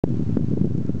Well,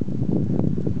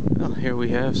 here we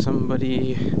have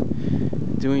somebody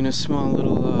doing a small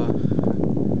little,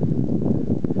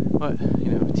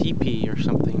 teepee or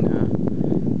something.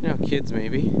 Kids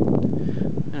maybe.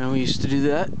 We used to do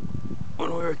that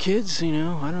when we were kids, I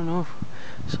don't know.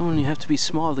 Someone, you have to be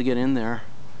small to get in there.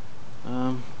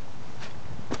 I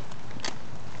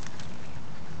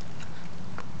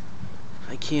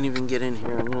can't even get in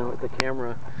here. I'm gonna let the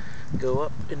camera go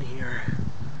up in here.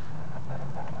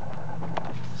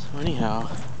 So anyhow,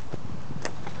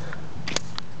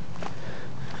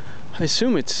 I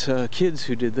assume it's kids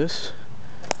who did this.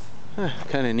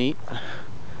 Kind of neat.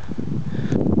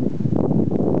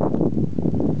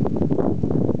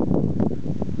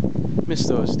 Miss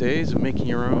those days of making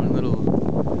your own little,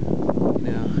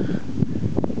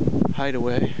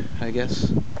 hideaway, I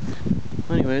guess.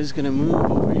 Anyways, gonna move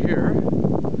over here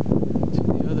to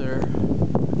the other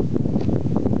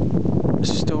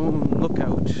stone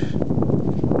lookout.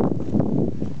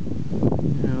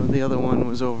 The other one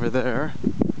was over there,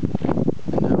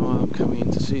 and now I'm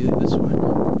coming to see this one.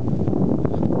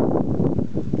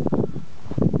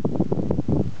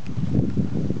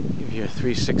 Give you a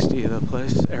 360 of the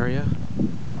place area.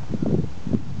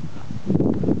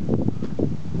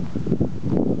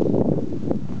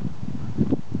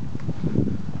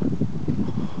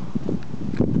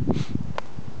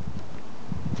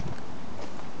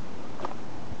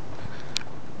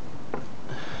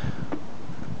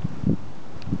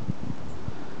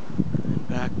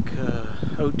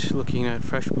 Out looking at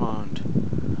Fresh Pond,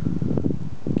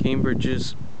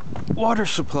 Cambridge's water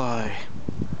supply.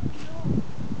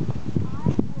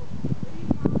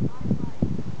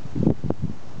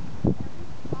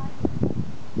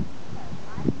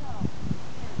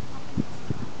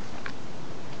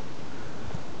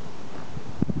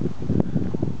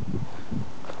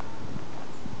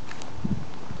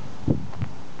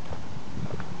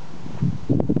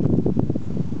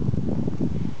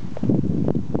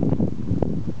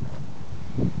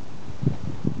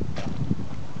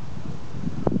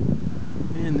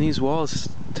 And these walls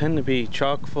tend to be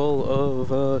chock full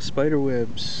of spider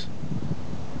webs,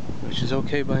 which is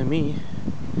okay by me.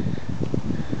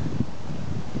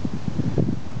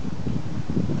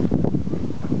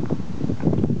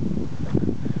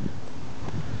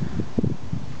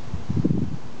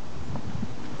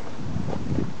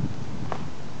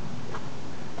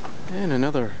 And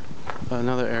another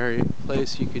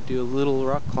place you could do a little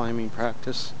rock climbing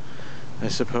practice, I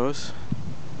suppose.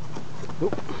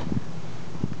 Oop.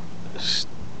 Just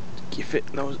you fit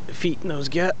in those feet in those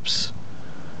gaps.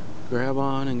 Grab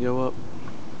on and go up.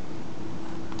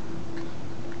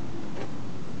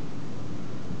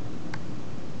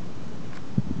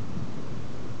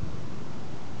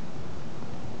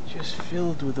 Just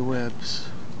filled with the webs.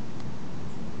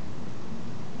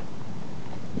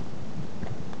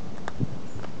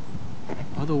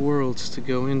 Other worlds to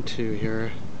go into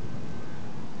here.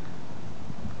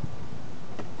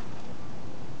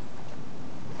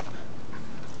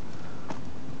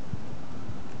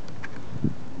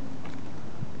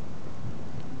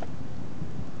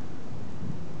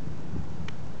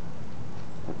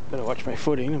 Gotta watch my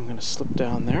footing. I'm gonna slip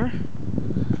down there.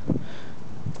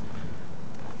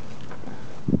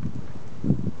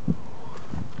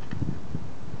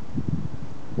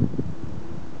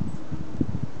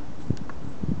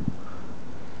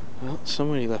 Well,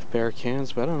 somebody left bear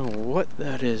cans, but I don't know what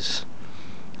that is.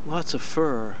 Lots of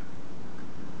fur.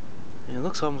 And it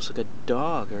looks almost like a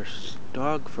dog or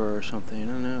dog fur or something. I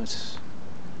don't know.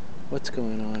 What's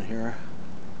going on here.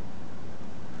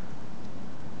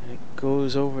 It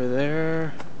goes over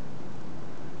there.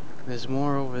 There's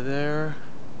more over there.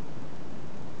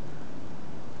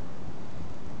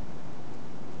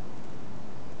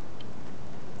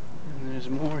 And there's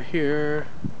more here.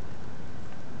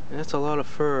 And that's a lot of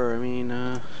fur. I mean,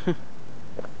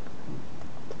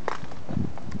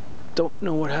 don't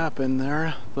know what happened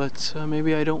there, but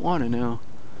maybe I don't want to know.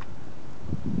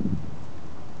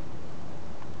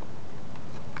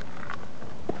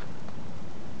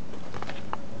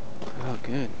 Oh,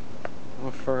 good.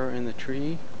 More fur in the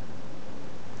tree.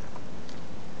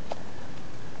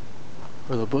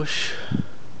 Or the bush.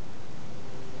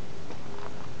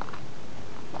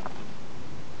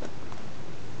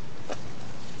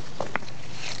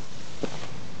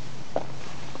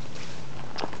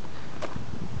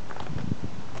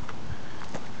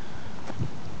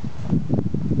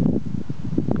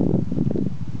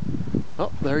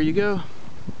 Oh, there you go.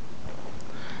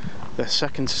 The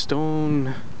second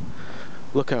stone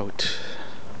lookout.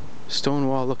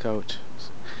 Stonewall lookout,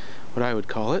 what I would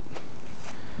call it.